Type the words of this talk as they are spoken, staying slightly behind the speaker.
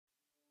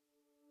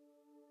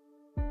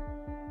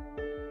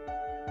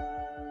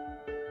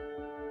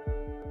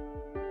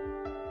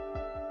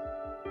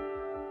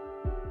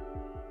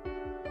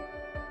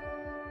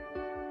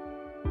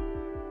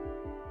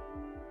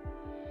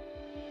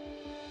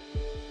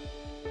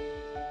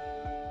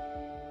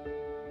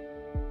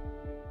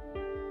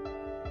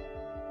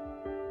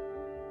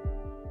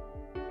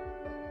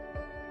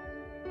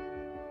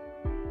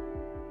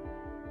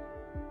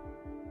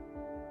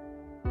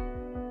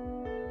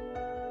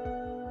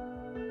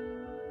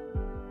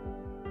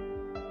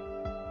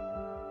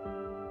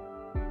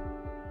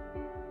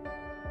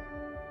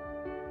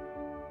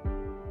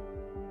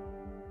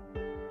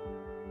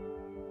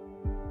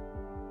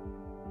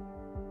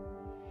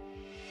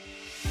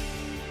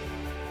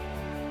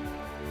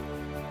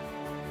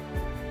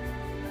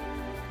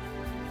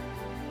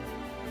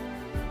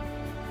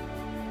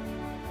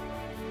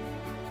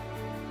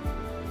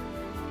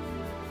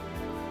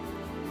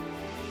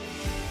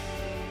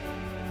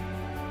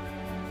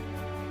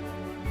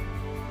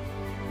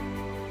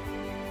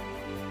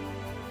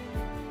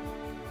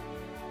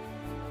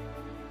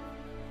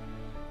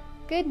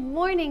Good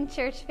morning,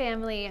 church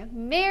family.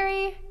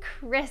 Merry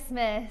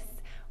Christmas.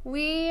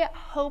 We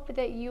hope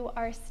that you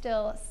are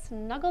still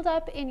snuggled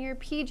up in your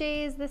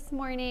PJs this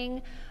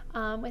morning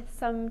with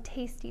some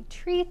tasty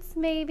treats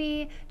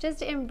maybe,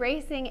 just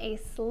embracing a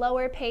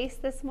slower pace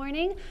this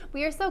morning.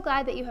 We are so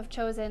glad that you have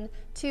chosen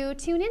to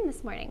tune in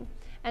this morning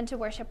and to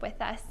worship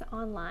with us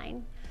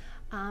online.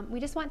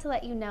 We just want to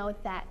let you know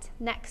that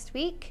next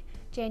week,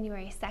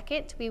 January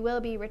 2nd, we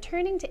will be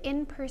returning to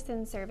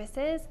in-person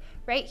services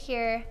right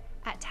here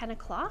at 10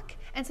 o'clock.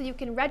 And so you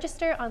can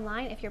register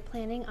online if you're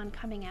planning on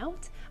coming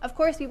out. Of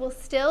course, we will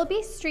still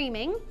be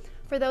streaming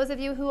for those of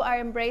you who are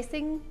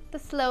embracing the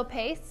slow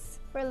pace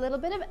for a little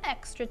bit of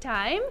extra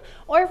time,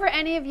 or for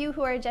any of you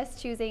who are just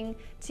choosing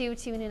to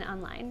tune in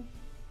online.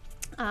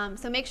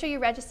 So make sure you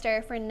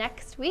register for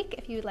next week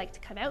if you'd like to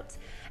come out.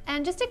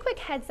 And just a quick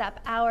heads up,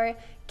 our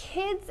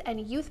kids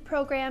and youth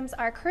programs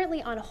are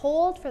currently on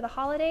hold for the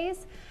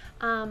holidays.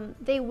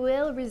 They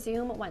will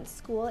resume once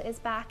school is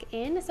back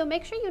in, so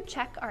make sure you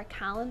check our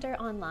calendar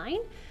online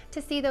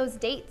to see those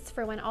dates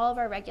for when all of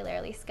our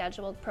regularly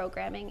scheduled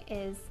programming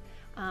is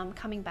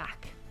coming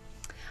back.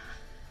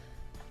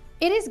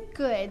 It is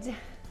good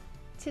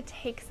to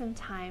take some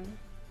time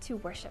to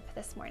worship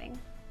this morning,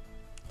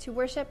 to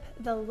worship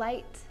the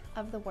light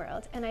of the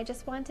world, and I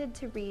just wanted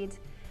to read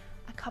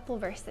a couple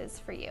verses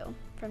for you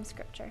from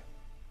Scripture.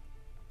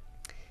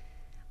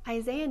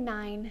 Isaiah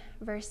 9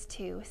 verse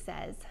 2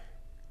 says,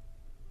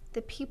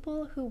 "The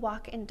people who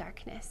walk in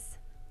darkness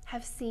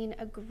have seen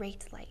a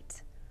great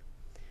light.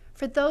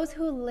 For those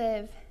who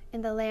live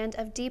in the land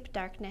of deep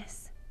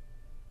darkness,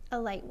 a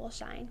light will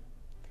shine."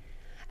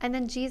 And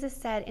then Jesus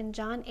said in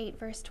John 8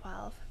 verse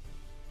 12,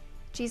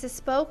 Jesus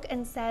spoke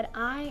and said,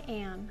 "I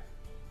am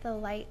the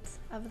light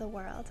of the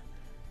world.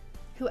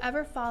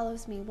 Whoever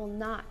follows me will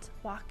not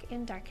walk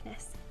in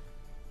darkness,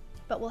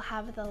 but will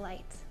have the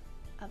light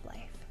of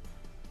life."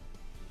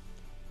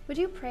 Would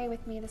you pray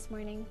with me this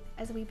morning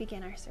as we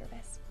begin our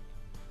service?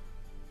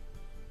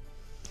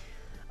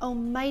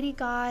 Almighty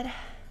God,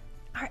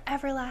 our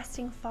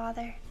everlasting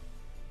Father,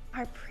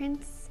 our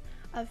Prince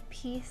of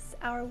Peace,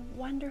 our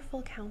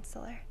wonderful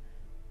Counselor,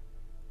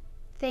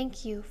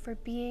 thank you for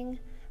being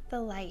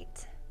the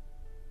light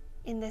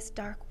in this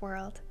dark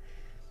world.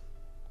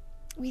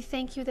 We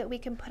thank you that we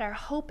can put our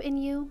hope in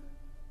you.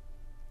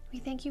 We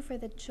thank you for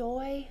the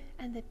joy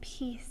and the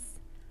peace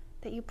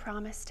that you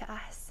promised to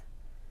us.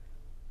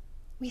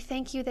 We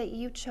thank you that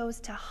you chose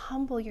to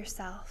humble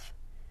yourself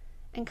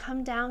and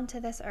come down to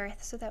this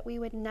earth so that we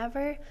would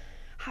never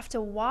have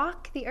to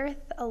walk the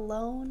earth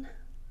alone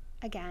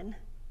again.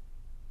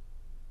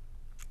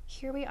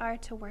 Here we are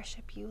to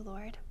worship you,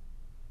 Lord.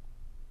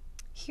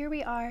 Here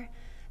we are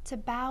to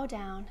bow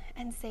down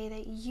and say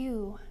that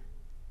you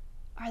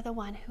are the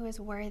one who is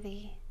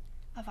worthy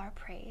of our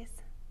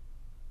praise.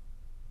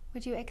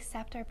 Would you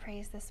accept our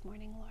praise this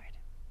morning, Lord?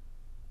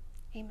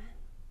 Amen.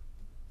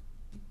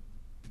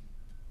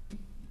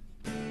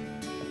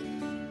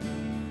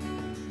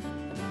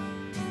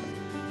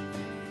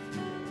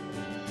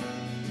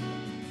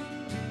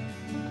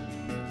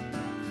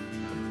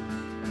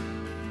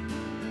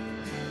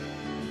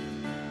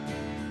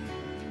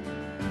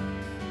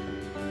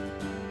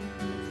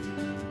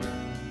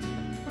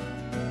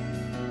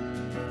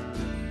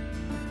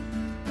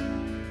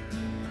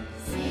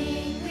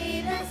 Sing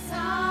we the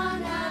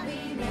song of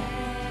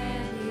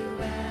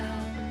Emmanuel.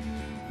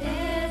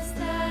 This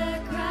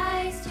the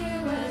Christ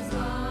who was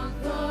long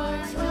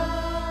foretold.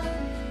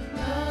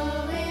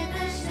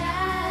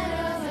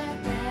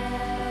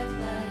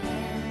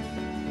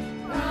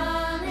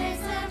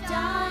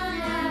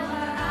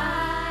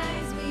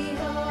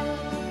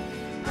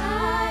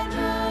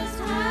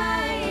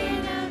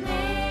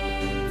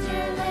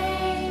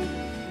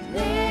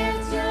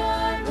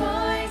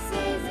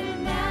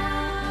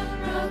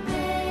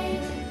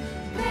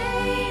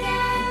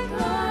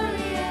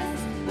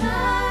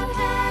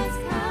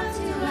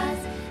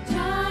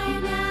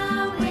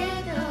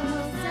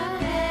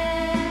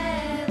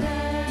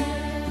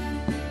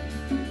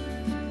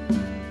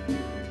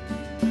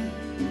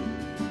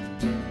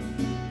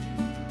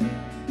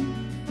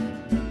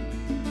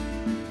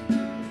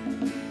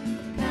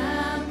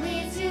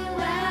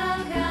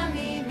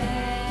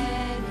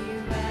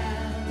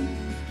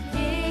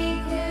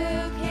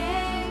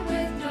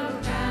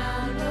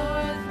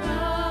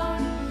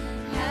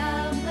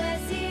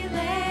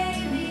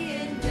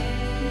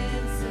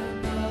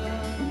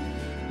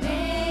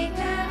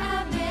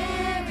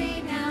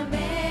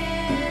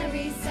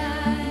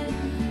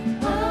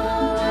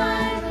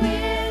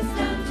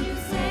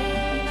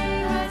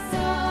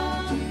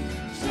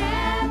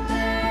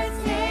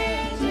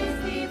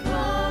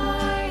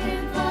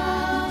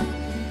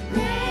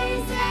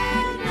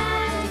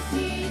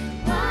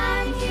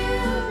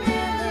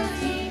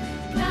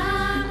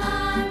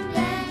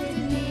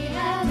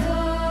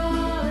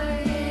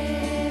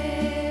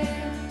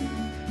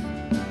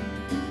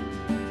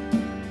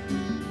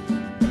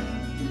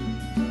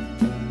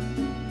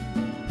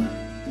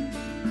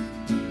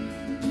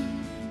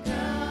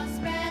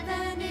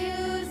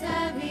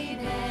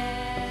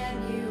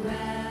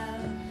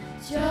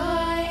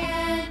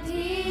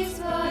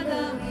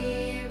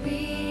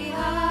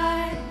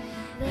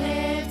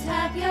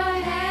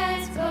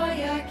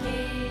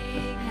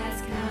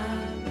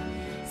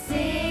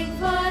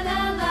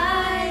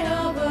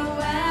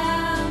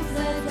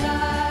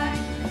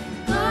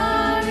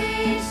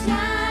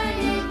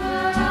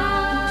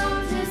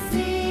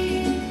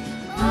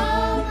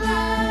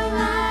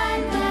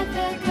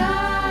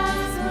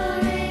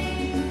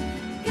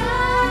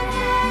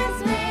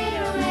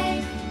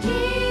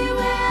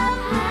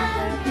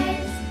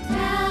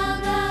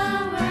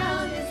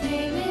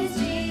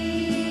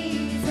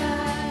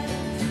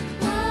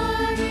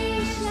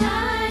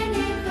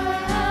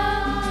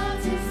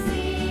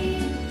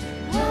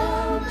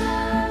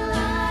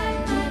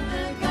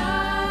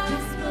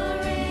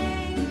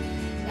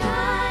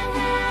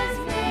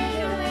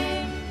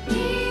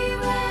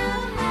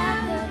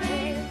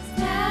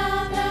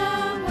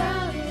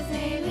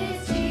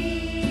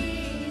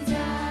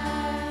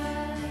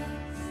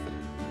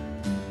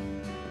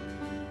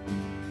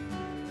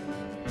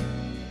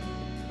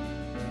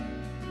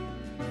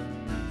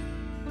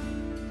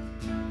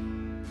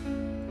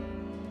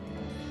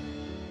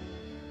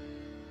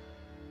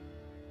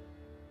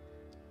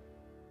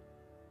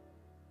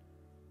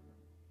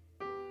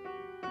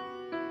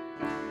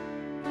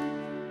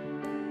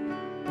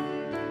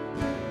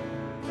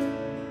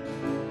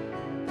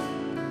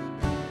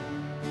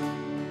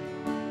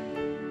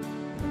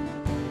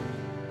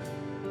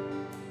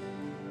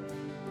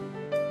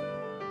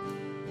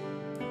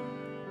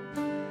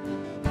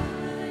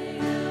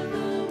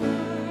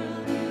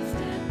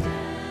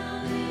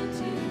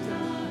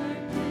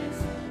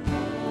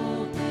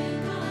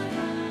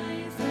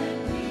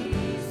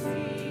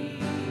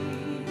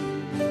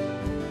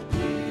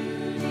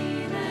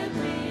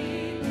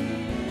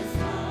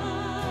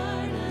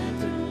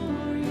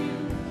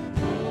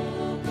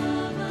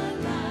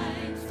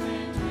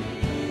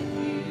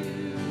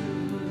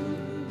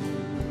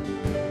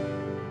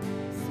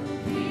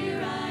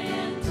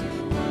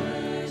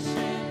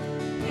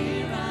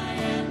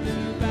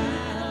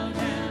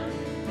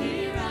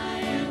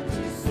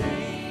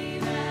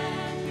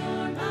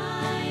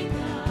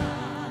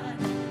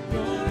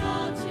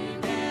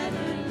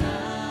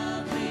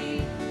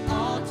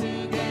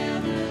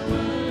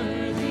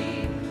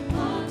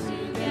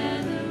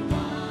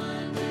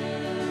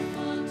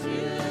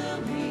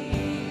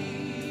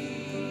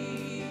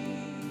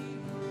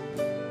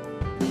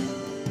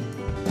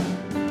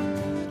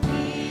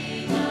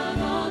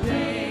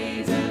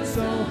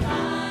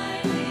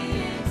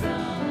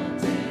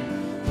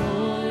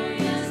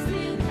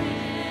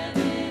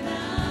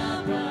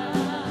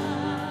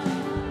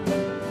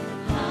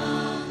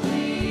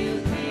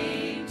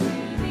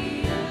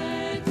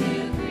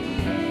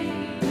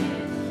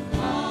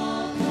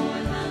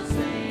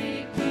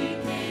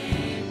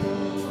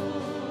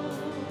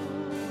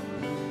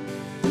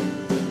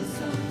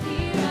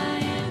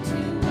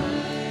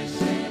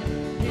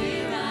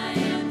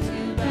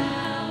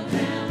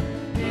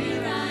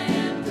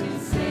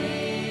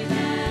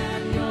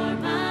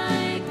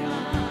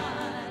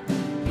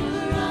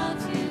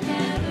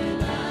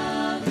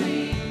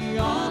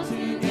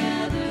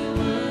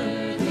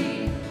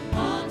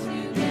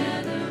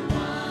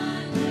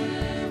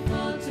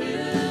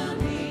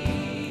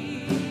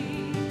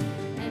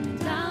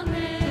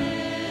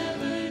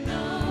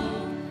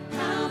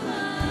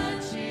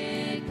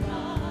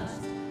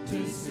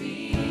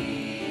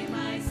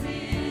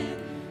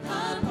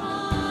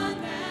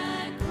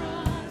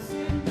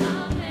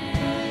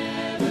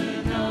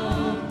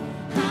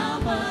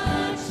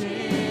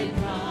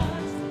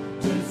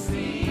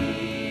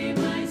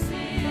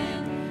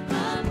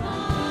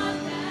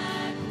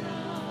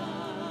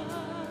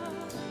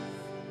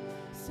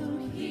 So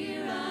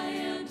here I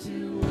am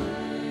to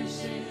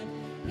worship,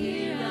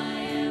 here I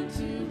am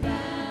to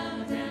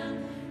bow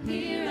down,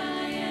 here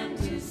I am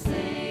to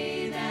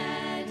say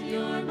that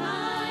you're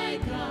my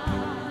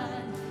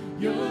God.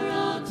 You're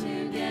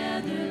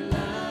altogether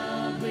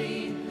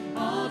lovely,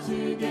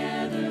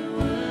 altogether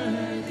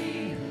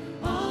worthy,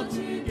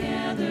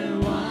 altogether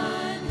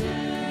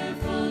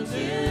wonderful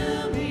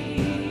to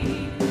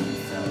me.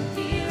 So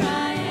here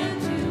I am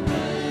to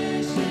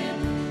worship,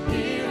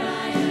 here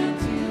I am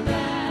to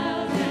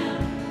bow down,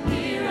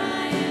 here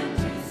I am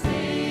to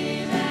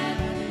say that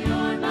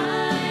you're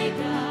my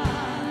God.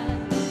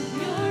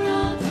 You're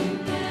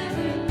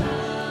altogether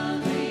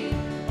lovely,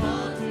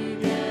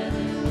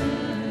 altogether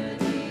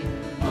worthy,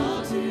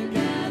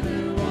 altogether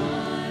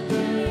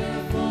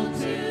wonderful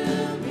to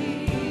me.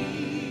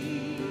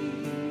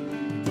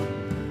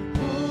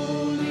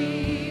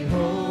 Holy,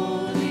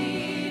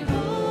 holy,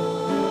 holy,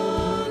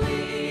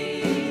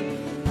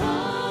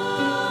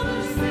 all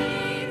the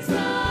saints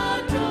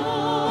adore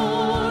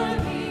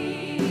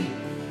thee,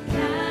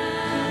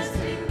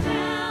 casting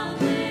down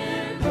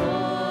their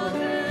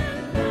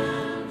golden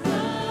crowns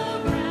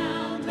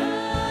around the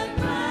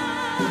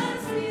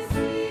glassy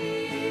sea.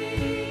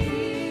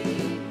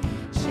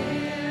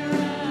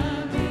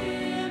 Cherubim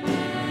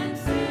and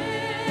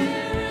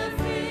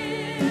seraphim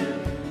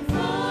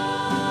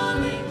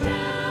falling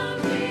down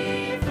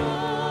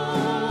before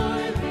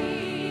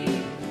thee,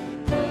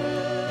 who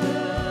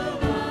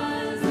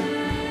was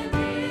and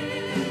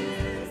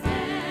is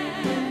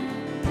and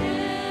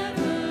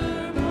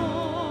evermore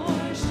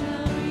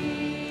shall be.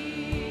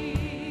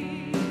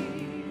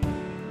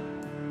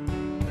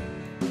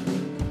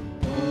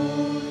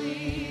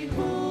 Holy,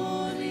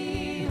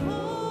 holy,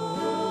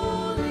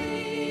 holy,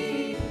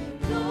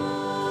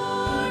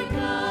 Lord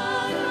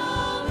God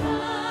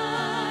Almighty.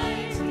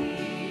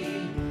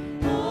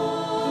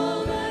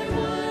 All thy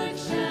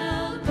works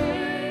shall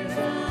praise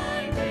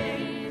thy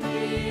name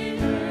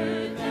in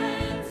earth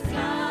and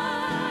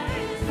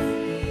skies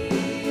see.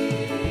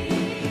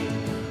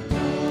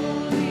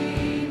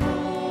 Holy,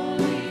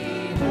 holy,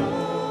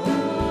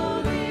 holy,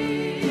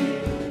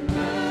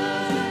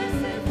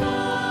 merciful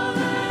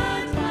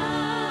and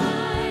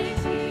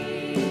mighty,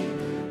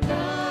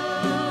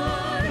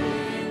 God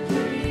in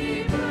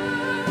three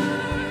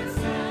persons,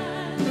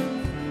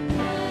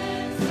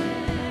 blessed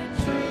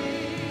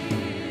Trinity.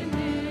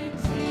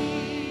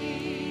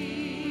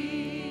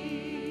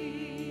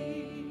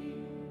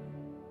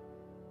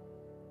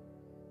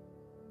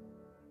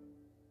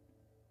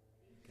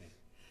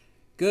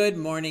 Good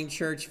morning,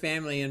 church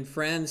family and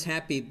friends.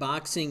 Happy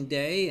Boxing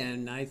Day,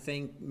 and I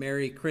think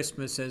Merry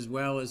Christmas as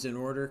well is in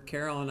order.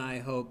 Carol and I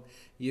hope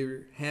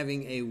you're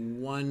having a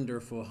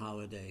wonderful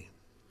holiday.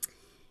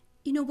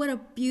 You know, what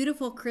a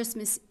beautiful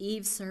Christmas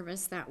Eve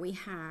service that we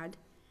had.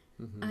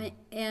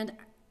 And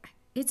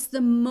it's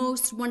the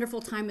most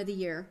wonderful time of the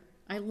year.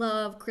 I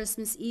love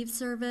Christmas Eve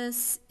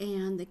service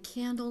and the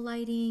candle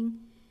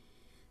lighting,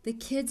 the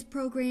kids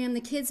program,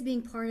 the kids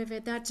being part of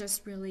it. That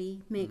just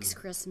really makes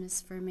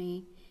Christmas for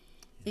me.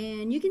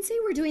 And you can see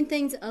we're doing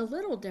things a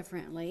little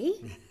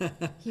differently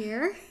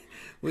here.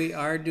 We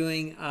are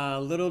doing a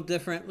little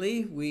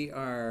differently. We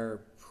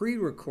are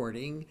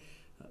pre-recording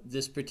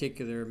this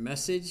particular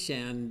message,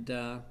 and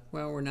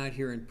well, we're not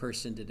here in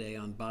person today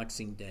on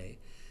Boxing Day.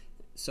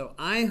 So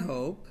I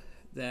hope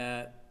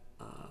that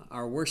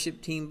our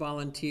worship team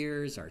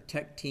volunteers, our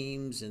tech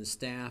teams and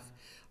staff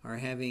are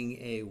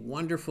having a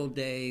wonderful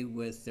day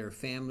with their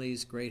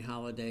families, great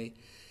holiday.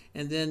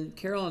 And then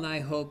Carol and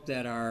I hope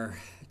that our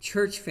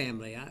church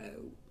family,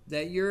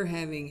 that you're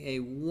having a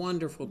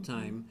wonderful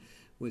time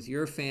with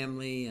your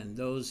family and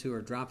those who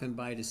are dropping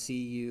by to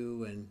see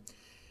you. And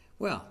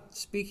well,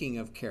 speaking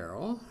of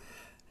Carol,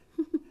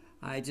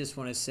 I just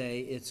want to say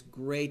it's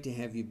great to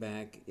have you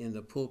back in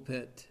the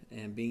pulpit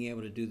and being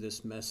able to do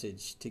this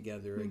message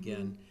together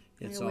again.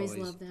 It's I always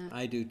love that.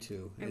 I do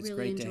too. I It's really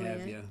great to enjoy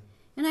have it. you.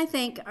 And I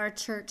thank our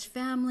church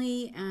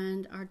family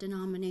and our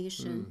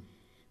denomination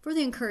for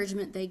the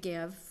encouragement they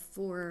give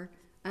for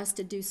us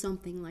to do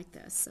something like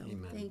this. So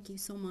Amen. Thank you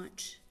so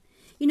much.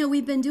 You know,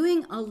 we've been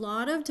doing a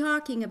lot of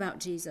talking about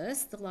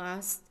Jesus the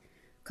last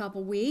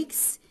couple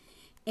weeks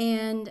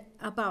and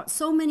about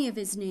so many of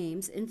his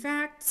names. In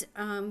fact,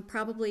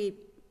 probably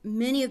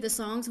many of the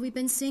songs we've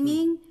been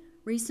singing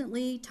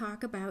recently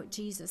talk about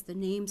Jesus, the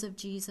names of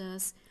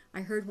Jesus. I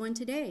heard one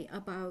today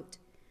about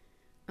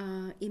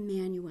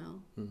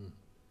Emmanuel.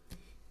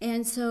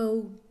 And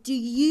so, do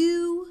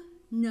you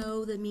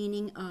know the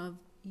meaning of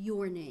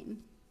your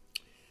name?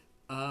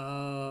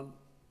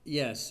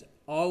 Yes,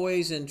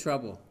 always in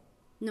trouble.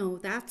 No,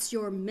 that's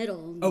your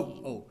middle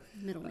name.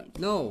 Middle name.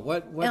 No,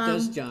 what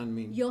does John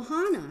mean?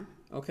 Johanna.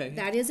 Okay.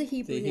 That is a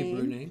Hebrew The name.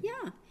 Hebrew name?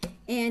 Yeah.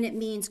 And it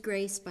means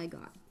grace by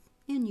God.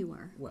 And you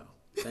are. Well,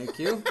 thank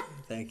you.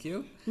 Thank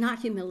you. Not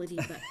humility,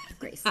 but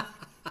grace.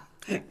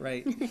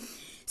 Right.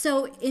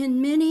 So,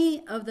 in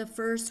many of the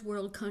first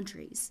world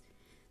countries,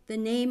 the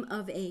name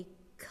of a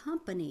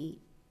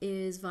company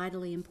is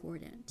vitally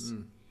important.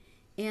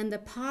 And the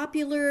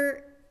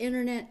popular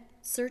internet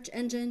search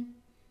engine,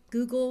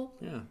 Google,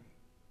 Yeah.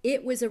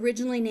 It was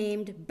originally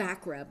named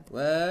Back Rub.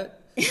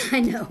 What? I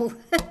know.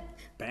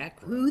 Back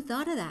rub. Who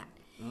thought of that?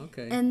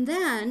 Okay. And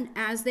then,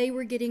 as they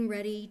were getting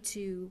ready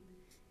to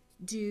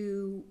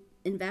do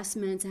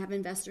investments, have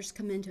investors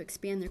come in to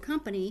expand their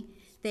company,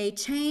 they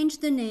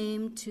changed the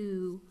name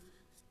to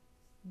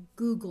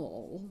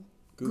Google.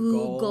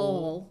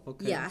 Google.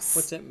 Okay. Yes.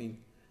 What's that mean?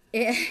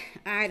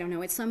 I don't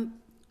know. It's some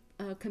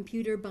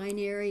computer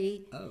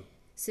binary Oh.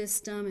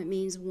 system. It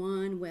means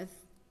one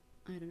with,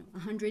 I don't know,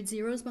 100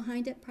 zeros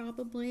behind it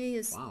probably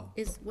is Wow.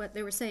 is what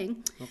they were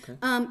saying. Okay.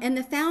 And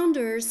the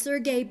founders,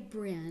 Sergey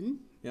Brin,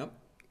 Yep.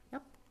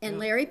 and Yeah.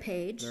 Larry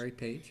Page, Larry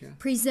Page, yeah.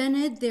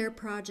 presented their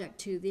project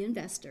to the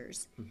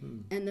investors. Mm-hmm.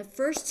 And the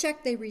first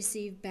check they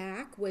received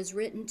back was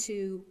written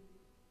to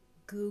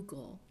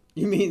Google.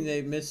 You mean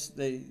they They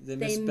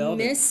misspelled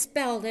it?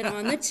 misspelled it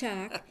on the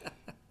check,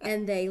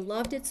 and they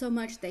loved it so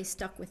much they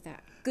stuck with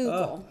that.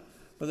 Google.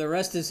 Well, the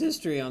rest is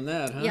history on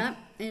that, huh? Yep,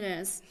 it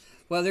is.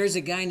 Well, there's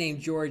a guy named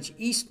George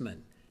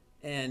Eastman,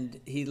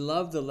 and he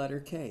loved the letter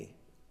K.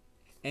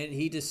 And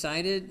he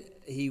decided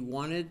he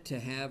wanted to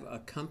have a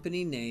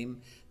company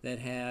name that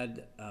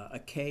had a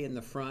K in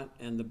the front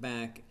and the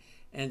back.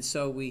 And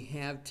so we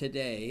have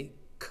today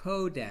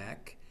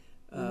Kodak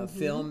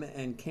film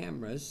and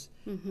cameras.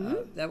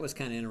 That was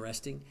kind of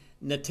interesting.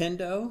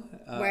 Nintendo.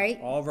 Right.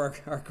 All of our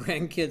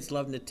grandkids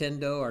love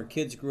Nintendo. Our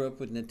kids grew up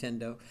with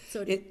Nintendo.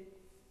 So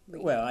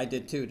Well, I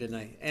did too, didn't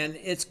I? And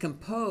it's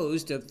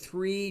composed of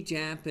 3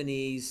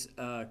 Japanese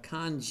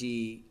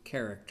kanji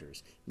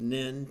characters.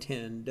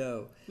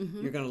 Nintendo.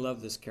 You're going to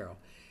love this, Carol.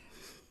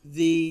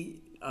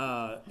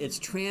 It's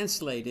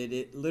translated.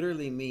 It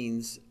literally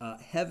means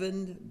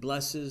heaven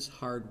blesses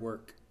hard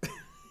work.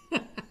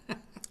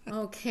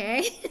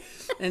 Okay.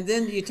 And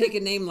then you take a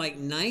name like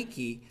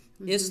Nike.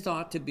 It's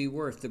thought to be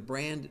worth, the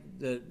brand,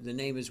 the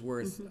name is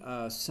worth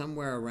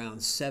somewhere around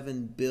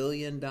 $7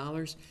 billion.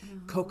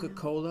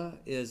 Coca-Cola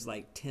is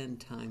like 10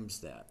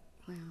 times that.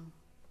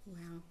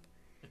 Wow.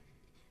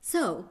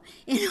 So,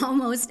 in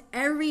almost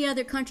every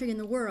other country in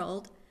the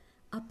world,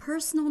 a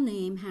personal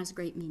name has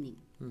great meaning.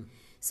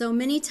 So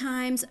many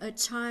times a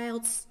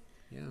child's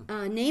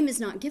name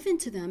is not given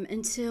to them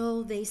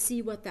until they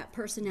see what that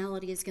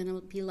personality is going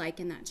to be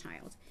like in that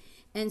child.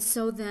 And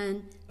so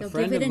then they'll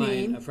give it a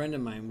name. A friend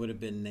of mine would have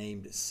been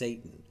named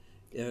Satan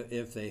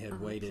if they had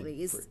waited.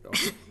 Please.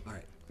 Okay. All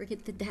right.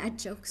 Forget the dad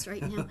jokes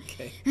right now.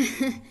 Okay.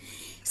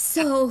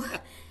 So,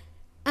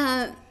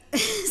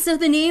 so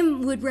the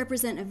name would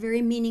represent a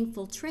very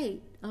meaningful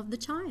trait of the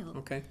child.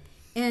 Okay.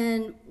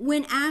 And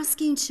when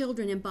asking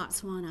children in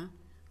Botswana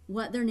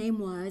what their name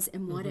was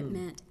and what it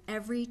meant,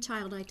 every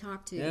child I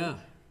talked to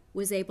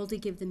was able to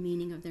give the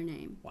meaning of their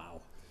name.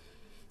 Wow.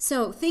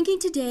 So, thinking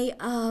today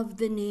of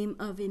the name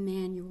of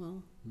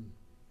Emmanuel,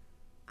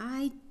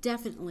 I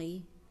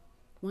definitely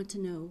want to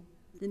know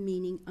the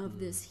meaning of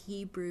this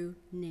Hebrew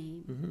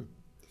name.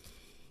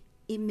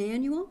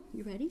 Emmanuel,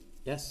 you ready?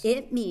 Yes.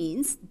 It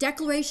means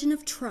declaration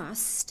of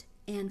trust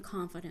and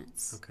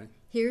confidence. Okay.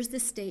 Here's the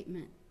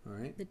statement, All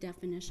right. the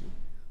definition.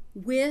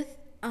 With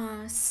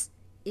us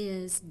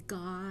is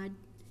God,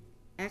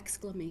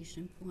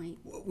 exclamation point.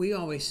 We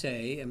always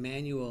say,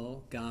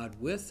 Emmanuel, God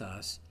with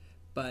us,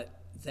 but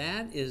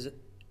that is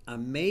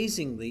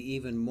amazingly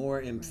even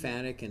more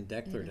emphatic and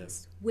declarative.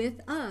 Yes.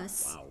 With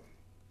us Wow.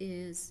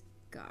 is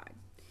God.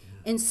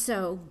 And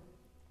so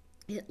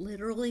it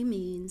literally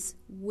means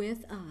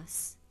with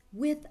us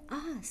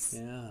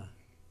Yeah.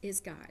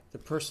 is God. The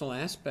personal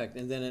aspect,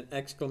 and then an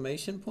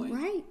exclamation point?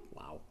 Right.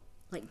 Wow.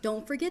 Like,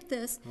 don't forget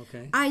this.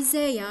 Okay.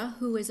 Isaiah,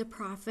 who is a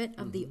prophet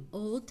of the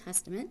Old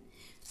Testament,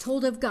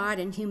 told of God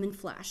in human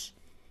flesh.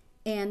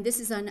 And this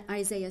is on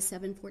Isaiah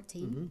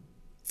 7:14.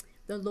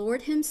 The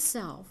Lord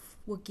himself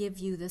will give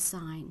you the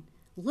sign.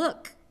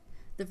 Look,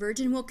 the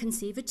virgin will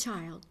conceive a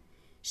child.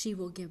 She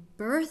will give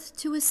birth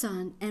to a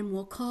son and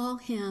will call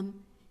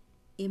him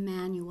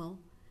Emmanuel,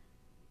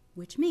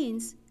 which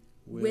means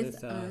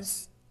with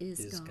us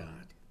is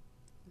God.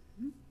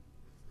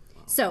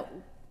 So,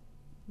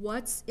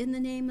 what's in the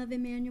name of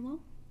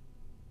Emmanuel?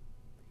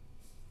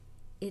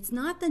 It's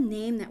not the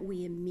name that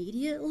we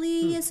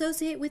immediately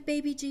associate with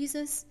baby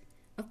Jesus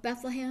of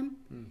Bethlehem.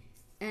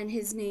 And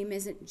his name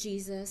isn't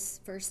Jesus,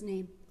 first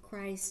name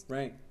Christ,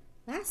 Right.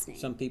 last name.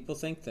 Some people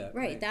think that.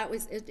 Right, that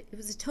was it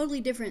was a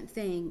totally different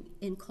thing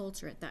in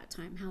culture at that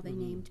time, how they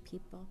named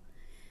people.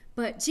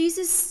 But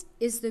Jesus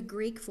is the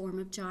Greek form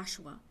of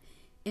Joshua.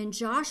 And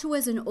Joshua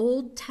is an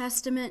Old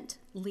Testament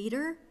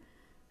leader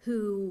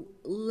who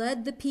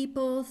led the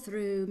people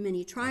through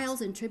many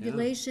trials and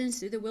tribulations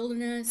through the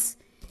wilderness,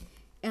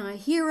 and a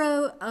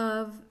hero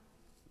of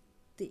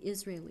the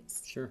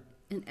Israelites Sure.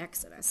 in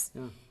Exodus.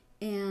 Yeah.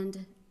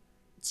 And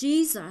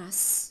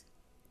Jesus,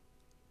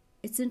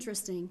 it's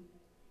interesting,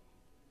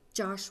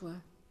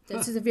 Joshua.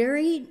 This is a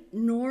very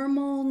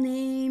normal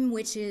name,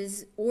 which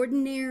is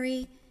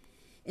ordinary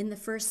in the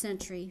first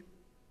century.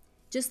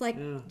 Just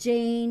like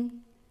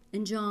Jane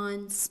and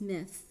John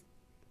Smith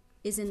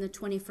is in the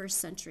 21st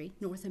century,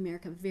 North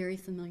America, very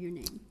familiar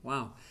name.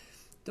 Wow.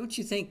 Don't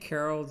you think,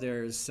 Carol,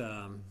 there's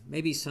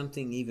maybe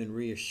something even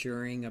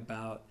reassuring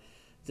about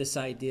this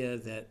idea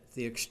that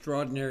the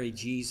extraordinary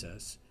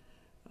Jesus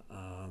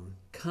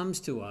comes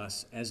to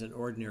us as an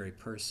ordinary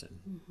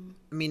person.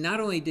 I mean, not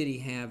only did he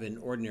have an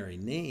ordinary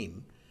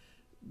name,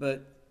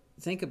 but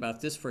think about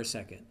this for a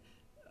second.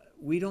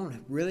 We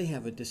don't really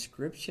have a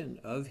description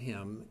of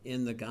him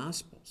in the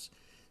Gospels.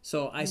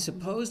 So I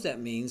suppose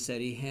that means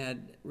that he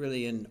had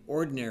really an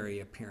ordinary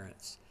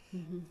appearance.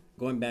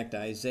 Going back to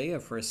Isaiah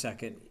for a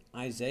second,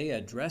 Isaiah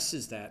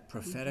addresses that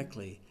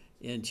prophetically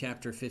in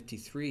chapter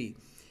 53.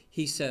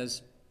 He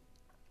says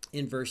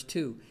in verse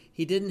 2,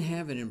 he didn't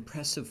have an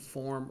impressive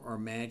form or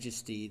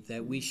majesty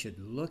that we should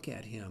look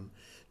at him,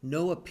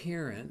 no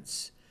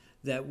appearance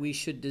that we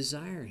should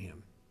desire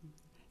him.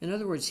 In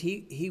other words,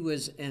 he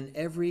was an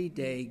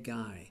everyday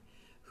guy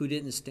who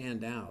didn't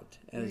stand out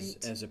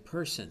as a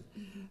person.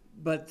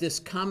 But this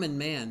common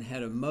man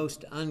had a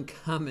most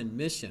uncommon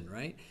mission,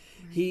 right?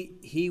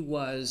 He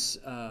was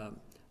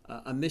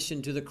a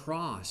mission to the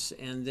cross,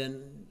 and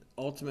then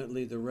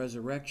ultimately the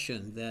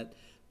resurrection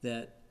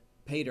that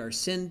paid our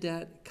sin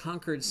debt,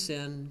 conquered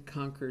sin,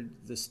 conquered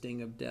the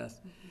sting of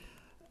death.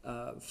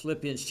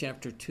 Philippians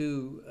chapter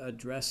 2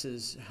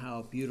 addresses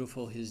how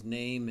beautiful his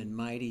name and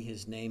mighty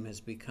his name has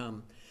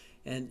become.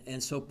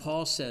 And so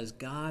Paul says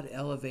God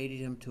elevated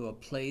him to a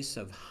place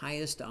of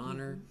highest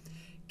honor,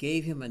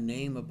 gave him a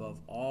name above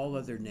all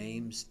other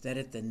names, that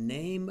at the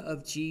name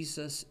of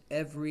Jesus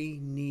every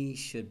knee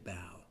should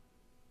bow,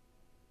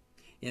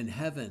 in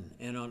heaven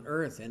and on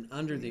earth and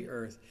under the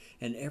earth,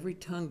 and every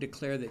tongue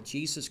declare that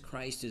Jesus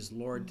Christ is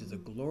Lord, to the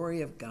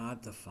glory of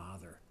God the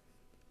Father.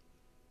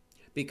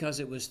 Because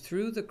it was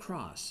through the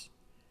cross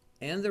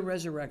and the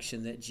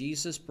resurrection that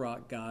Jesus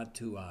brought God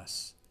to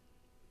us,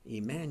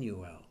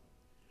 Emmanuel.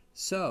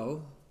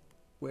 So,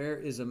 where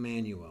is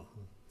Emmanuel?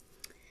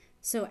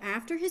 So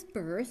after his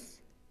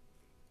birth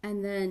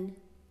and then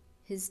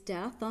his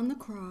death on the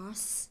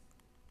cross,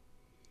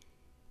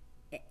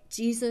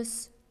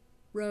 Jesus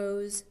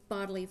rose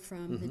bodily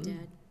from the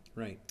dead.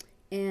 Right.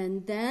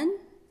 And then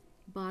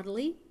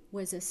bodily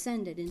was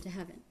ascended into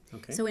heaven.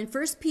 Okay. So in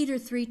 1 Peter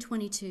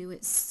 3:22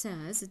 it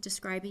says,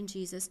 describing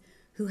Jesus,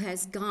 who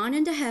has gone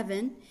into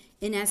heaven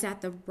and is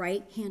at the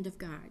right hand of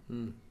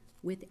God,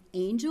 with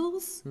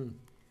angels,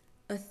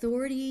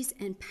 authorities,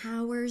 and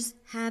powers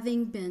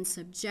having been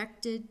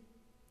subjected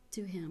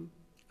to him.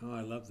 Oh,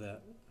 I love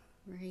that.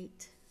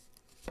 Right.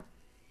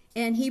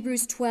 And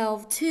Hebrews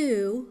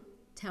 12:2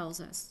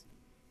 tells us,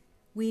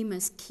 we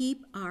must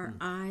keep our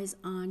eyes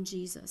on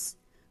Jesus,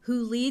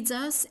 who leads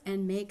us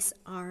and makes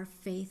our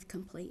faith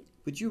complete.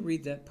 Would you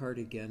read that part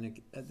again?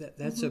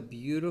 That's a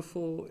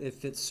beautiful, it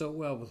fits so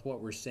well with what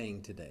we're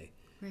saying today.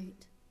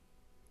 Right.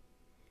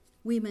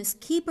 We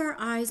must keep our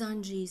eyes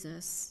on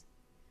Jesus,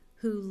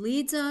 who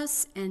leads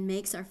us and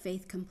makes our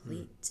faith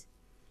complete.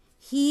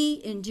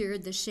 He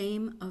endured the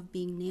shame of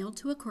being nailed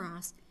to a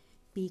cross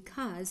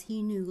because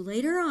he knew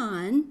later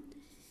on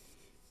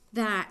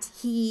that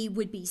he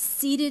would be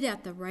seated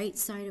at the right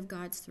side of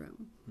God's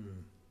throne.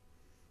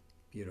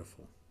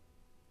 Beautiful.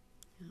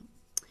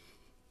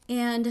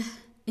 And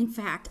in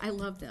fact, I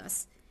love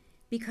this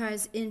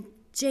because in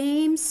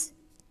James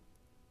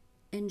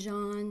and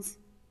John's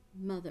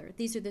mother,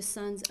 these are the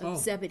sons of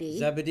Zebedee.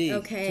 Zebedee,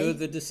 okay. two of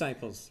the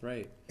disciples,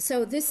 right.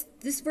 So this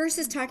verse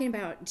is talking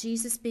about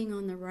Jesus being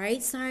on the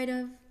right side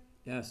of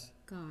Yes.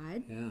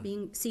 God, Yeah.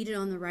 being seated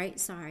on the right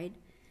side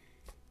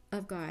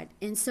of God.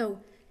 And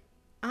so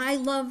I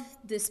love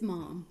this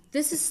mom.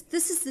 This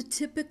is the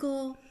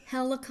typical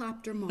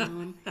helicopter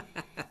mom.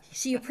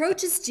 She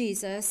approaches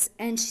Jesus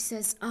and she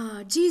says,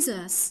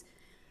 Jesus,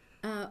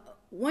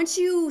 once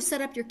you set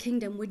up your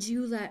kingdom, would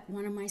you let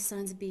one of my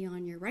sons be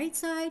on your right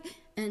side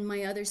and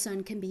my other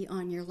son can be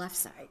on your left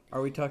side?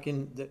 Are we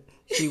talking that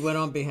she went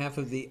on behalf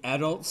of the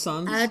adult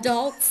sons?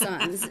 Adult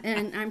sons.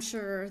 And I'm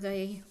sure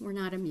they were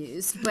not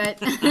amused,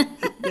 but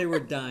They were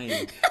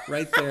dying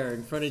right there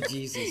in front of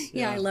Jesus.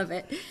 yeah, I love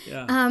it.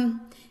 Yeah.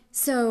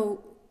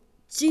 So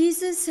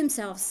Jesus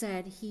himself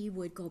said he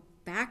would go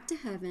back to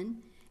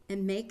heaven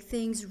and make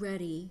things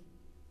ready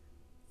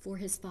for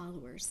his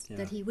followers, Yeah.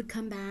 that he would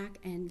come back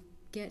and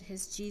get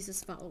his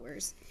Jesus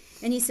followers.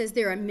 And he says,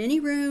 there are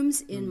many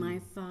rooms in my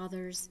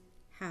Father's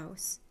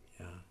house.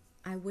 Yeah.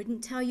 I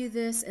wouldn't tell you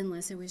this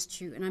unless it was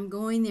true. And I'm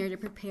going there to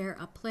prepare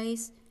a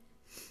place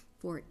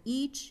for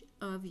each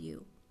of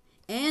you.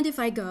 And if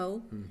I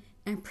go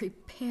and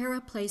prepare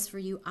a place for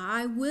you,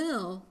 I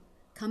will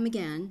come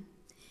again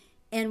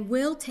and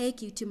will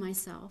take you to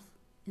myself,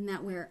 and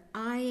that where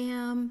I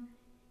am,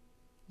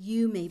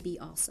 you may be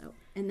also.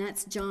 And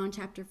that's John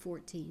chapter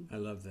 14, I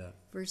love that.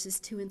 verses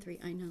 2 and 3.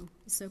 I know.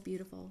 It's so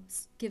beautiful.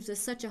 It gives us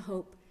such a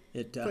hope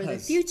It for the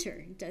does.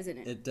 future, doesn't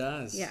it? It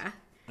does. Yeah.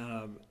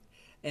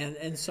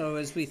 And so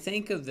as we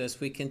think of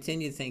this, we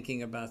continue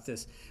thinking about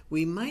this.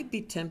 We might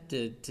be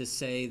tempted to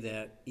say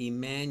that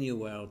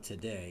Emmanuel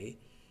today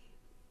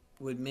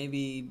would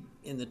maybe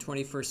in the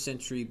 21st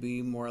century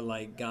be more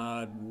like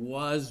God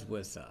was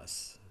with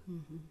us.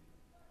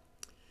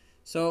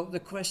 So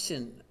the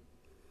question,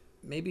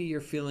 maybe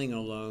you're feeling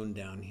alone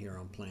down here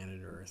on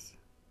planet Earth,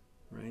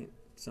 right?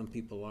 Some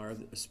people are,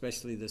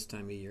 especially this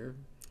time of year.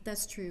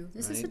 That's true.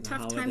 This Right, is a the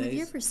tough time of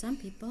year holidays. for some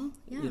people.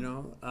 Yeah. You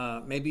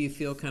know, maybe you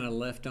feel kind of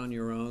left on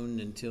your own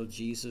until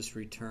Jesus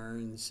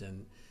returns.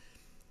 And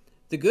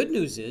the good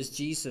news is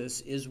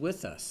Jesus is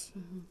with us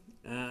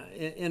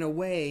in a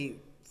way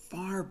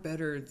far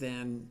better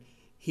than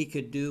he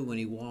could do when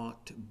he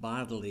walked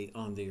bodily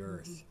on the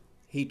earth.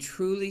 He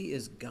truly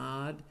is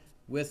God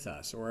with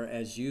us, or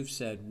as you've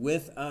said,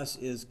 with us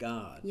is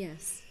God.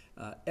 Yes.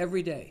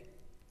 Every day.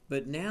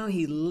 But now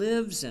he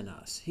lives in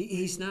us.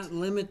 He's not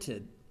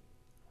limited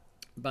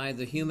by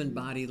the human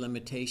body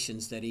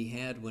limitations that he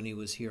had when he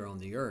was here on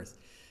the earth.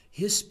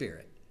 His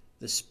Spirit,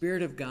 the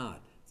Spirit of God,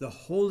 the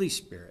Holy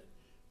Spirit,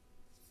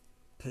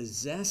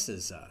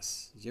 possesses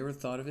us. Have you ever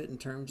thought of it in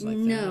terms like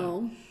that?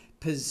 No.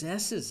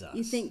 Possesses us.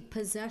 You think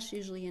possess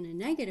usually in a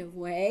negative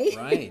way.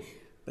 Right.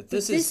 But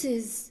this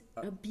is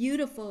a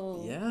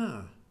beautiful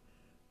yeah.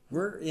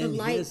 We're in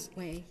light his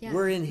way. Yeah.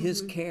 We're in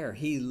his care.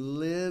 He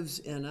lives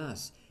in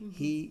us.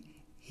 He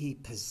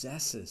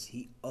possesses.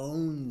 He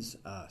owns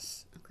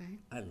us. Okay.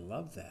 I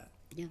love that.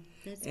 Yeah.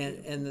 That's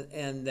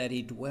And that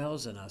he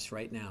dwells in us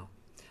right now.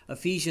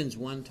 Ephesians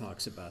 1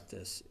 talks about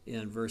this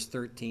in verse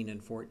 13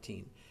 and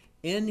 14.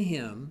 In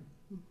him,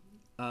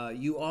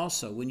 you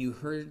also, when you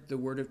heard the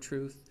word of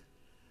truth,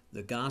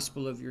 the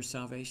gospel of your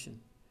salvation,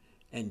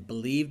 and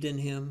believed in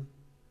him,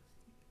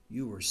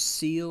 you were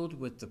sealed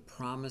with the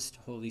promised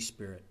Holy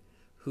Spirit,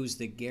 who's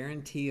the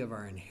guarantee of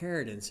our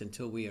inheritance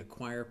until we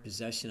acquire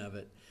possession of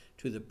it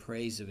to the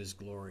praise of his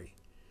glory.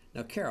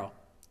 Now, Carol,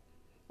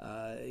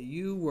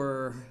 you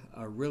were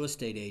a real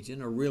estate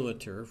agent, a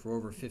realtor for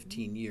over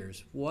 15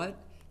 years. What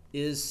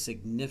is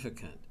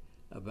significant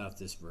about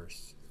this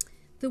verse?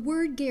 The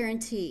word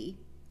guarantee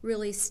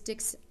really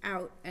sticks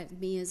out at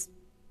me as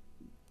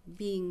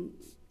being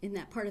in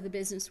that part of the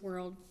business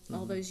world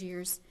all those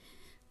years.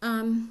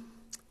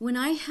 When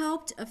I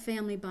helped a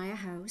family buy a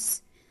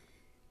house,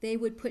 they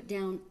would put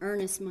down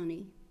earnest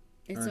money.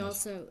 It's Earnest.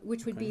 also,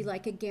 which would be Okay.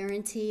 like a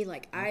guarantee,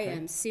 like I Okay.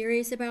 am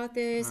serious about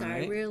this. All I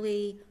right.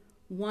 really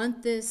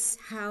want this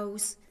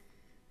house.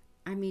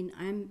 I mean,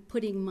 I'm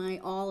putting my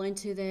all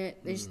into that.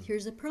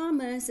 Here's a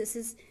promise. This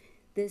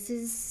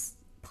is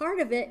part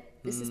of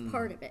it. This is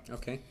part of it.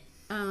 Okay.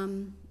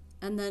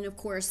 And then, of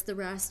course, the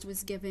rest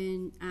was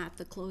given at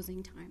the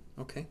closing time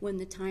Okay. when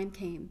the time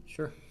came.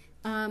 Sure.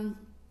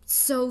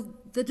 So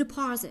the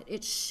deposit,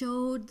 it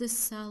showed the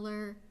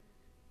seller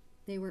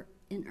they were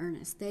in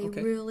earnest. They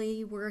Okay.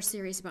 really were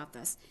serious about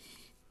this.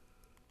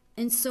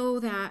 And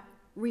so that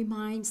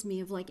reminds me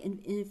of like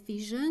in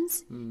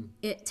Ephesians,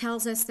 it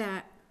tells us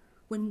that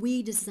when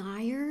we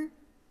desire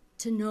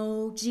to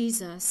know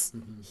Jesus,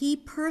 he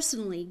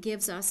personally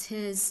gives us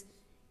his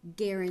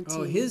guarantee.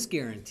 Oh, his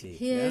guarantee.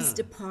 His Yeah.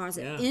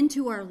 deposit Yeah.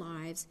 into our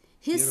lives.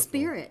 His Beautiful.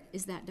 Spirit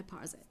is that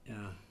deposit.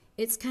 Yeah.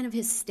 It's kind of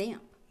his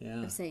stamp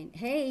Yeah. of saying,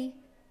 hey,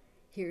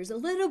 here's a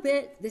little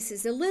bit. This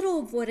is a little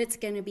of what it's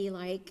going to be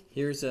like.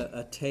 Here's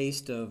a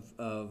taste of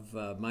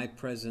my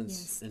presence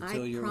Yes,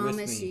 until I you're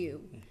promise with me.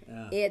 you,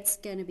 Yeah. it's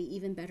going to be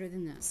even better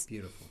than this.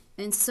 Beautiful.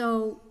 And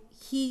so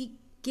he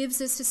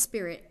gives us his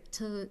Spirit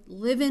to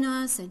live in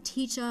us and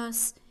teach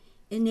us,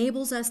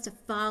 enables us to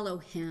follow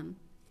him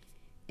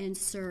and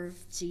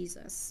serve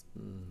Jesus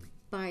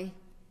by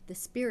the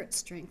Spirit's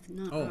strength,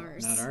 not Oh,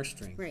 ours. not our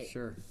strength. Right.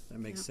 Sure. That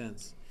makes Yeah.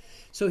 sense.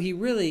 So he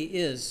really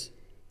is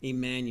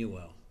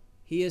Emmanuel.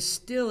 He is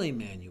still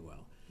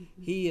Emmanuel.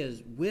 He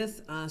is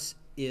with us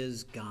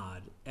is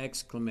God,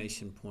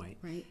 exclamation point.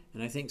 Right.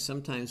 And I think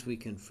sometimes we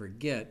can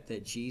forget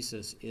that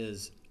Jesus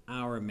is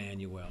our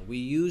Emmanuel. We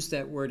use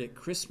that word at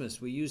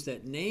Christmas. We use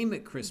that name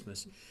at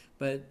Christmas,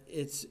 but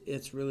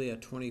it's really a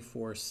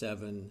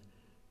 24/7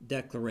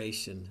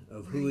 declaration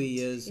of who he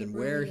Right. is It and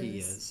where really he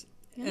is. is.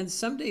 Yeah. And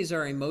some days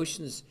our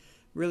emotions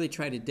really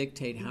try to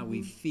dictate how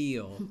we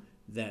feel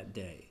that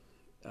day.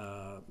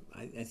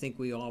 I think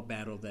we all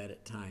battle that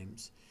at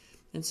times.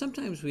 And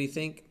sometimes we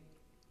think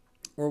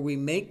or we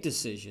make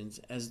decisions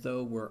as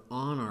though we're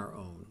on our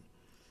own,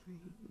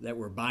 that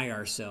we're by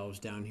ourselves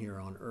down here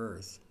on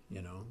earth,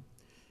 you know.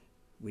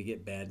 We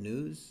get bad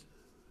news,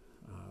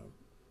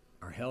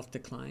 our health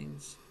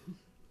declines,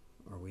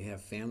 or we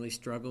have family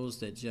struggles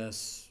that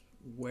just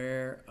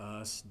wear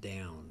us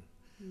down.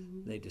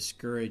 They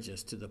discourage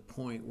us to the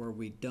point where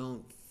we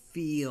don't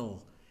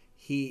feel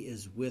he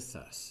is with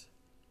us.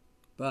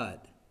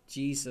 But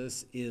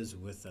Jesus is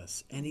with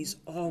us, and he's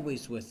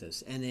always with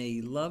us, and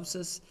he loves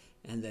us,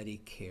 and that he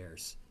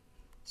cares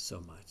so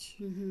much.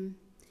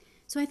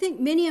 So I think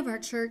many of our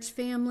church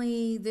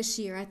family this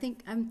year,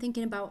 I'm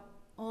thinking about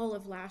all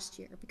of last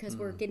year because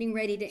we're getting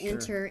ready to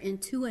enter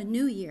into a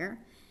new year.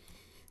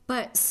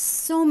 But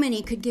so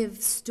many could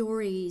give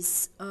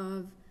stories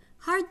of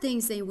hard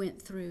things they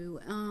went through,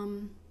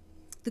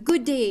 the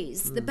good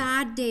days, the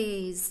bad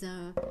days,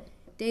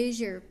 days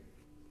you're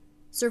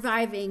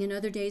surviving and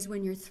other days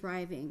when you're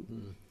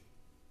thriving.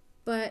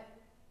 But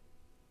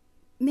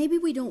maybe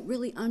we don't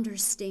really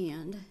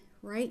understand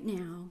right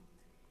now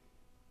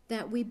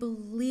that we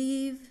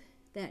believe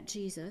that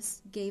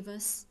Jesus gave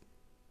us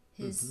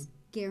his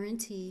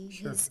guarantee,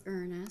 his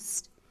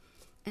earnest,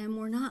 And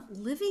we're not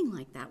living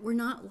like that. We're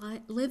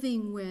not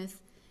living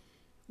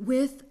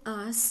with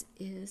us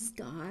is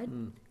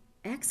God,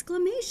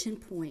 exclamation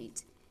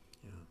point.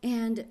 Yeah.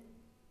 And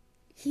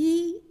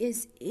he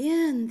is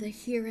in the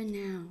here and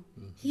now.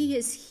 He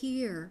is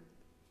here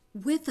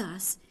with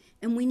us,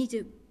 and we need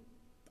to,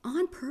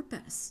 on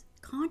purpose,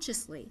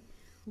 consciously,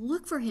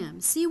 look for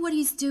him, see what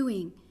he's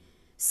doing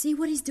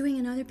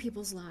in other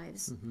people's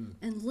lives,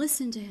 and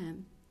listen to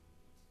him.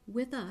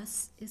 With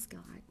us is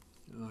God.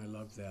 Oh, I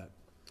love that.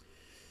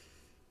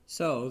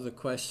 So the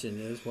question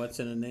is, what's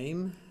in a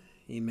name?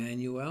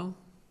 Emmanuel.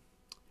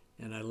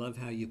 And I love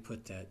how you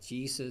put that.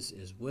 Jesus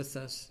is with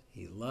us.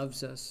 He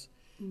loves us.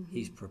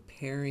 He's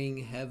preparing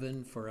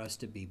heaven for us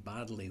to be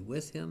bodily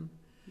with him,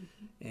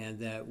 and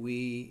that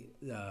we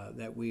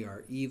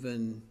are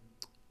even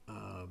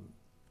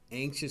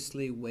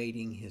anxiously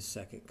waiting his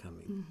second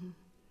coming.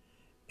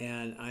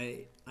 And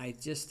I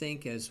just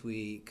think as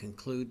we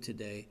conclude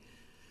today,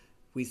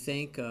 we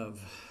think of,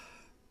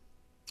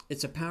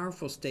 it's a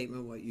powerful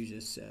statement what you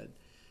just said,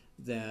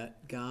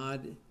 that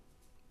God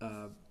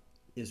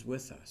is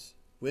with us.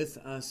 With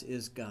us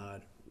is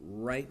God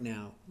right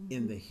now,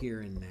 in the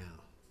here and now.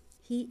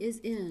 He is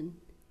in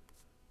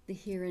the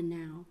here and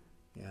now.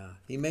 Yeah,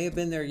 he may have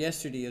been there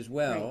yesterday as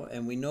well, Right.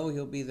 and we know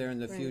he'll be there in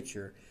the Right.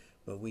 future,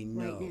 but we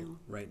know Right now.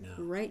 right now.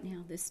 Right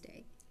now, this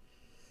day.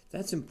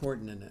 That's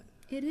important, isn't it?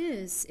 It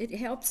is. It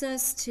helps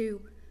us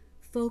to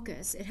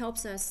focus. It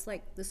helps us,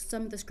 like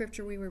some of the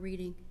scripture we were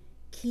reading,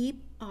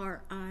 keep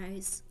our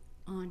eyes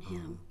on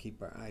him.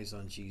 Keep our eyes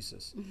on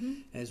Jesus.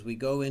 As we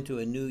go into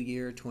a new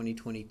year,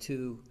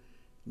 2022,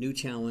 new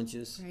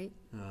challenges, Right.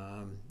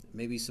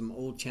 Maybe some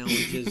old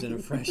challenges in a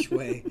fresh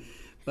way,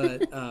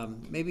 but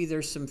maybe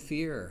there's some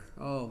fear.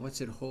 Oh,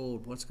 what's it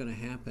hold? What's going to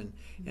happen?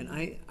 And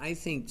I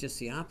think just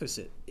the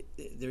opposite.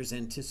 There's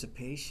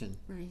anticipation.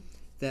 Right.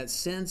 That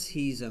since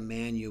he's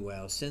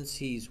Emmanuel, since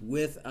he's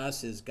with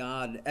us as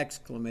God,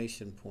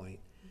 exclamation point,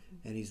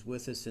 and he's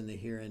with us in the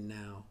here and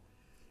now,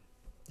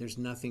 there's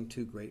nothing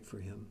too great for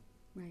him.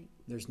 Right.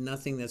 There's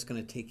nothing that's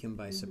going to take him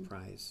by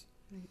surprise.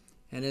 Right.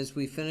 And as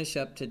we finish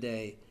up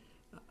today,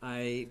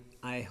 I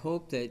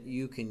hope that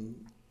you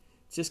can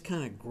just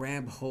kind of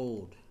grab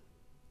hold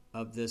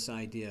of this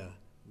idea.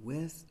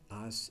 With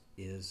us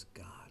is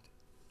God.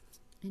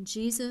 And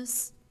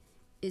Jesus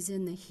is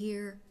in the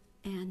here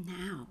and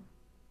now.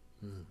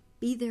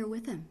 Be there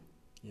with him.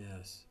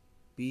 Yes,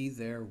 be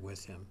there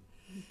with him.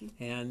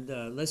 And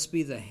let's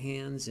be the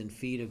hands and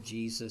feet of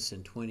Jesus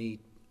in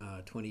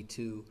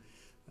 2022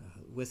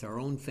 with our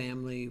own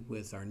family,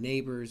 with our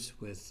neighbors,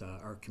 with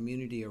our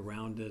community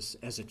around us.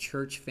 As a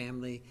church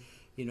family,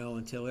 you know,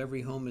 until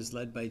every home is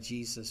led by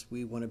Jesus,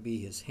 we want to be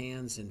his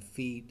hands and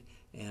feet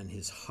and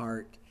his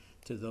heart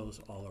to those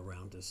all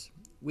around us.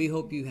 We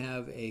hope you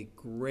have a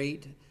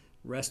great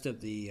rest of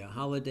the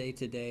holiday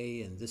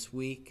today and this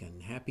week,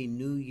 and Happy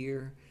New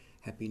Year.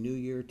 Happy New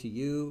Year to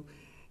you.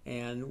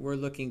 And we're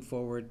looking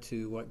forward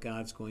to what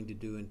God's going to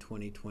do in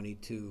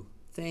 2022.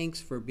 Thanks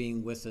for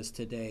being with us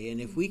today.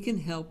 And if we can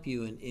help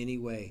you in any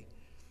way,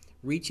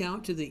 reach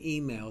out to the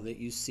email that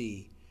you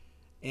see.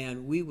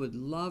 And we would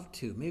love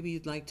to. Maybe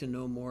you'd like to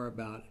know more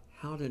about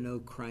how to know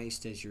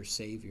Christ as your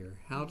Savior,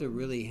 how to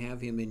really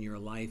have him in your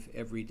life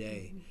every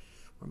day.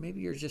 Or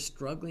maybe you're just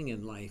struggling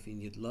in life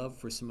and you'd love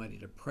for somebody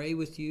to pray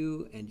with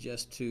you and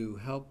just to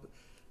help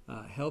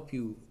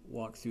you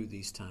walk through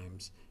these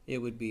times. It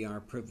would be our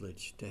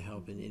privilege to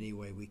help in any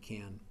way we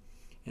can.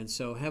 And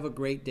so have a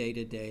great day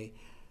today.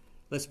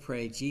 Let's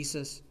pray.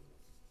 Jesus,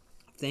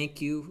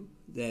 thank you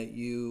that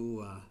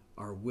you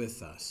are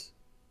with us.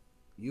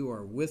 You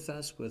are with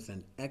us with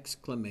an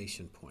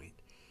exclamation point.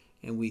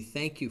 And we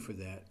thank you for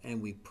that,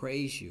 and we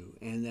praise you.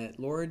 And that,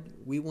 Lord,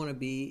 we want to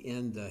be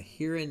in the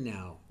here and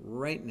now,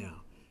 right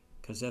now,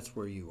 because that's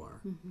where you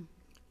are.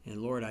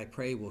 And Lord, I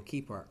pray we'll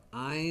keep our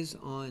eyes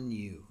on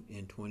you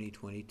in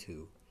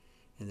 2022,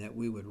 and that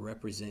we would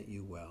represent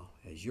you well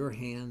as your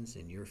hands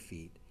and your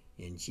feet.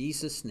 In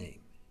Jesus' name,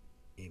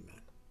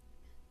 amen.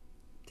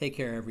 Take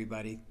care,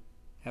 everybody.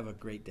 Have a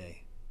great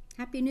day.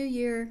 Happy New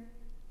Year.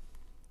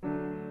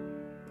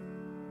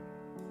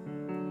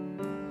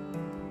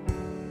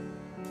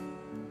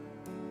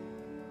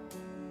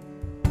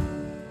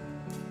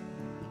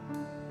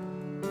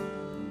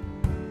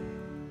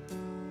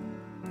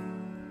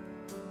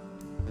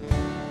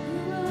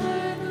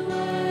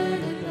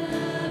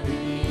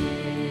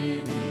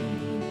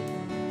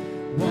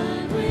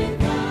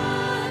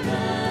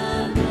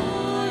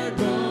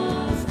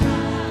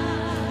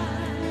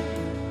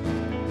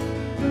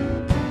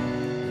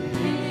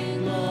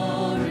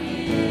 Glory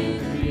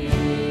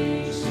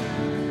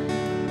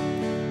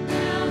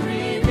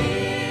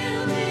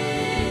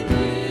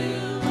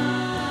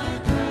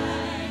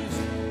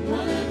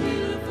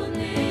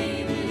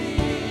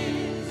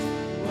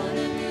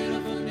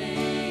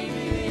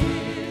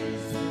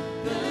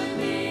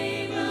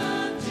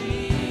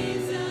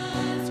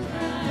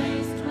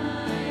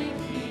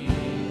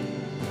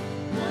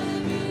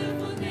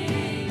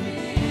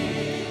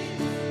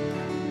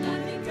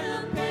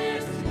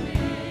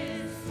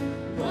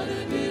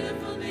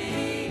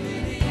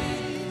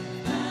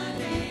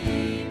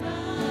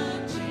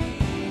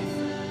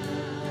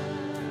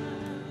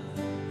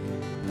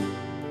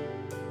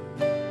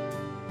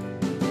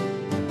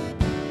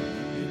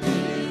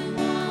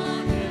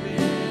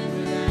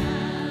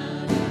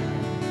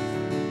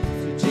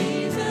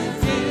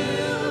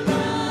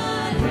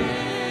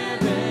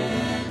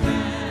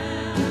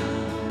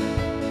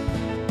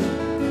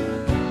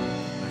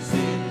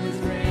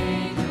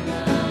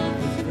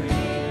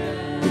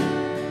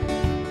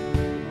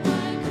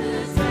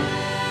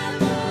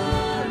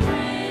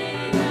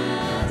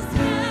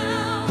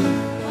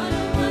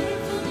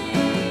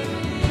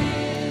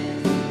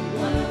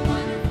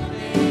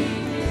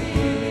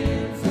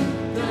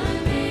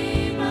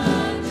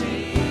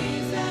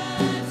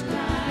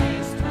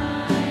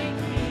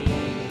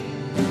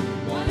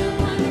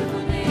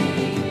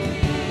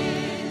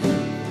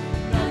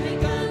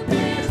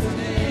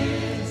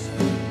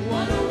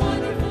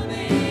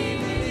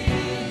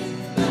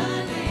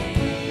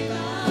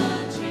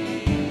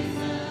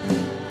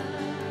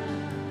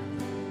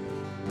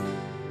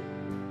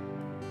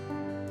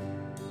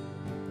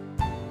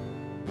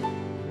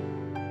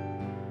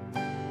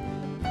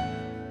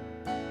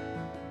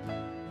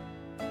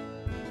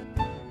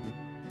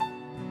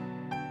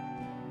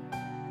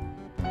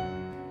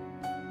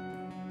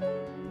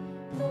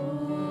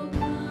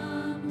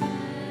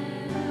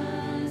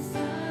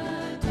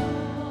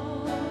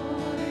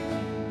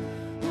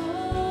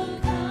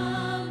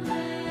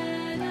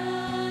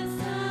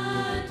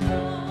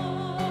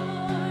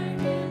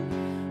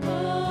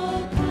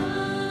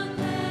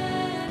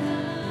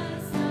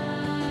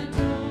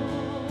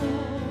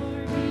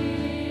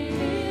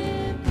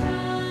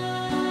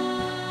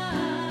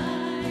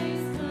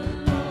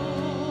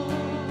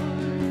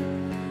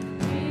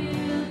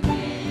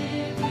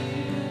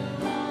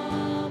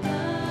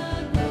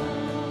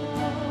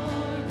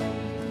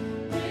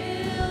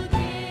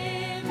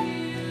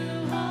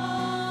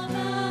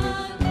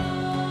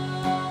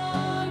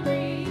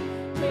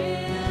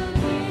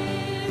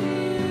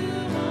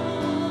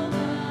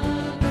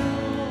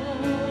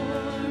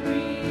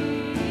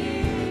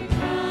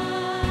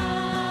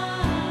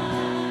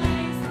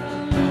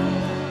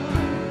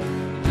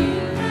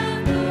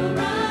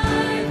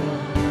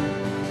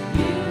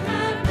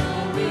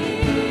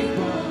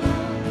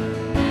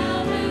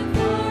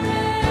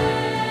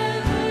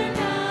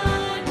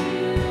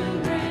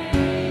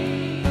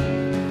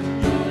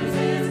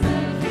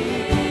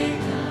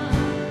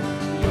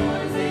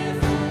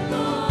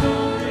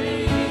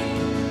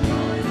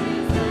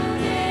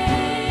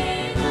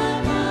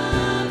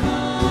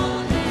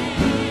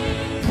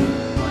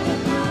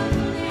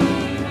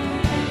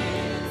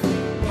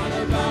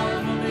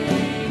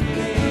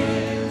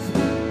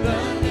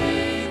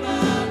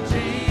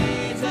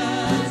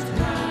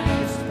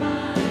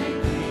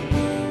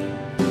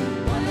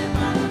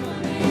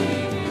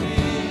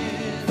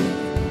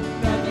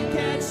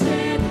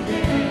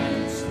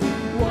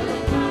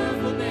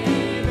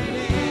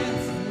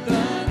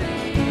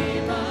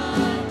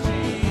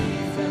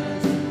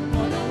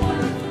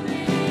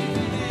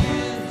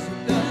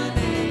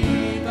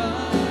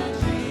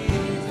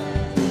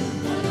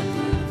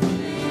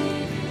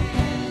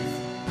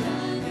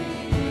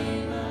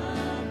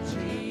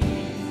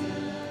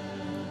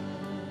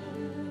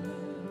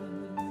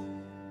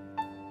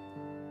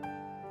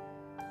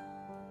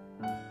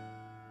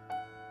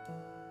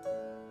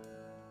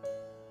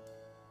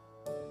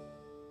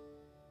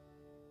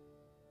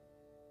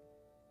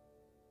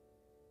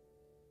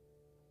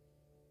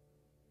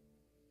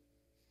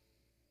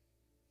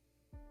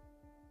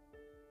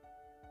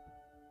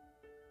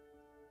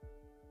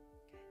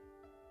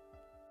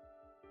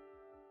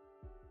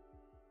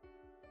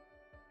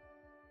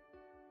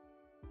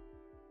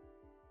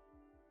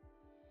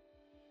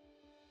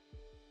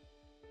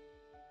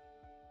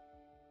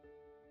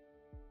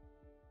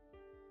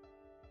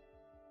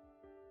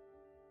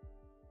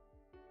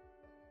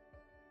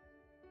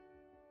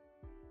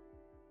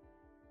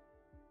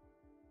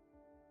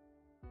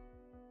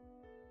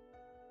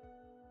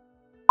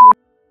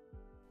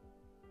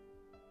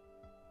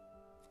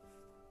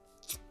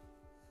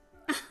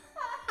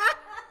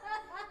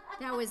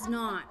That was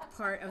not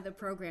part of the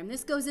program.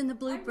 This goes in the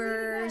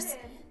bloopers.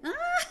 Ah!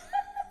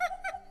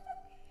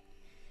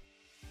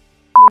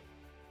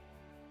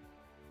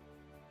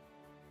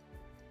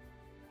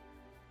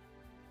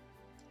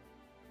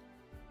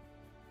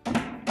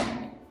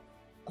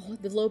 Oh,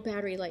 the low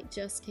battery light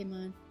just came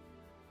on.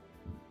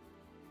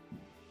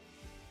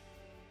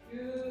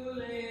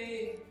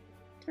 Julie.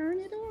 Turn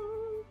it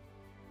on.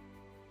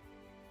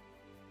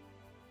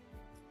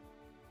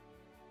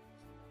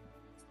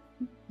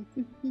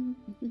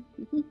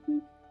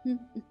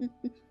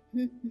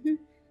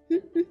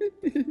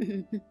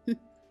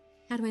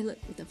 How do I look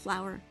with the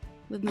flower?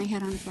 With my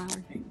head on the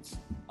flower.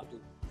 I'll do.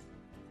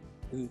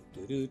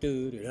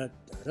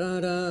 La la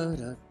la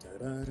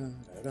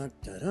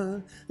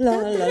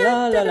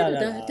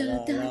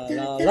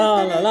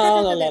la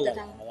la la la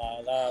la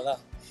la la.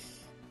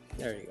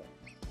 There you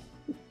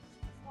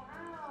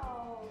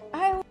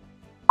go.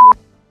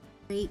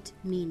 Great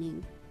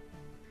meaning.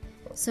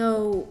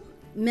 So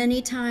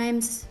many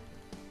times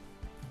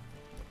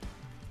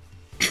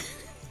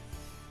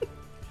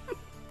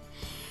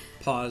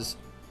Pause.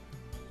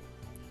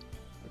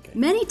 Okay.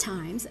 many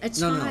times a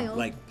child No,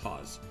 like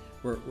pause.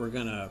 We're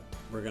gonna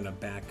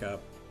back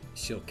up.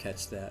 She'll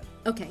catch that.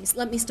 Okay, so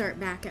let me start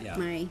back at Yeah.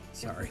 my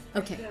Sorry.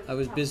 okay. I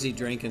was busy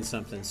drinking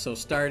something. So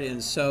start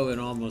in so in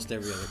almost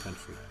every other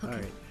country. All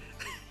right.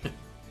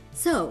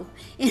 So,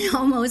 in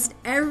almost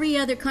every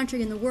other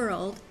country in the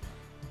world,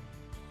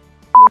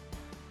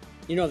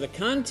 You know, the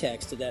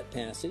context of that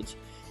passage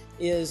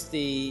is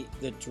the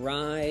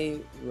dry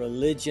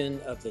religion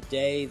of the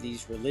day,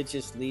 these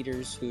religious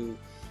leaders who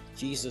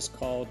Jesus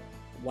called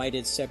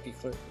whited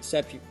sepulchre.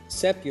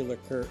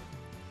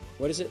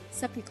 What is it?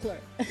 sepulchre.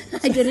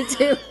 I did it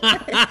too.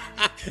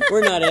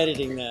 We're not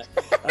editing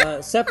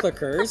that.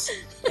 Sepulchres,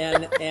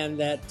 and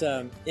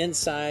that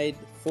inside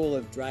full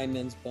of dry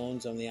men's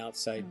bones, on the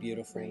outside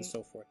beautiful, and right.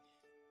 so forth.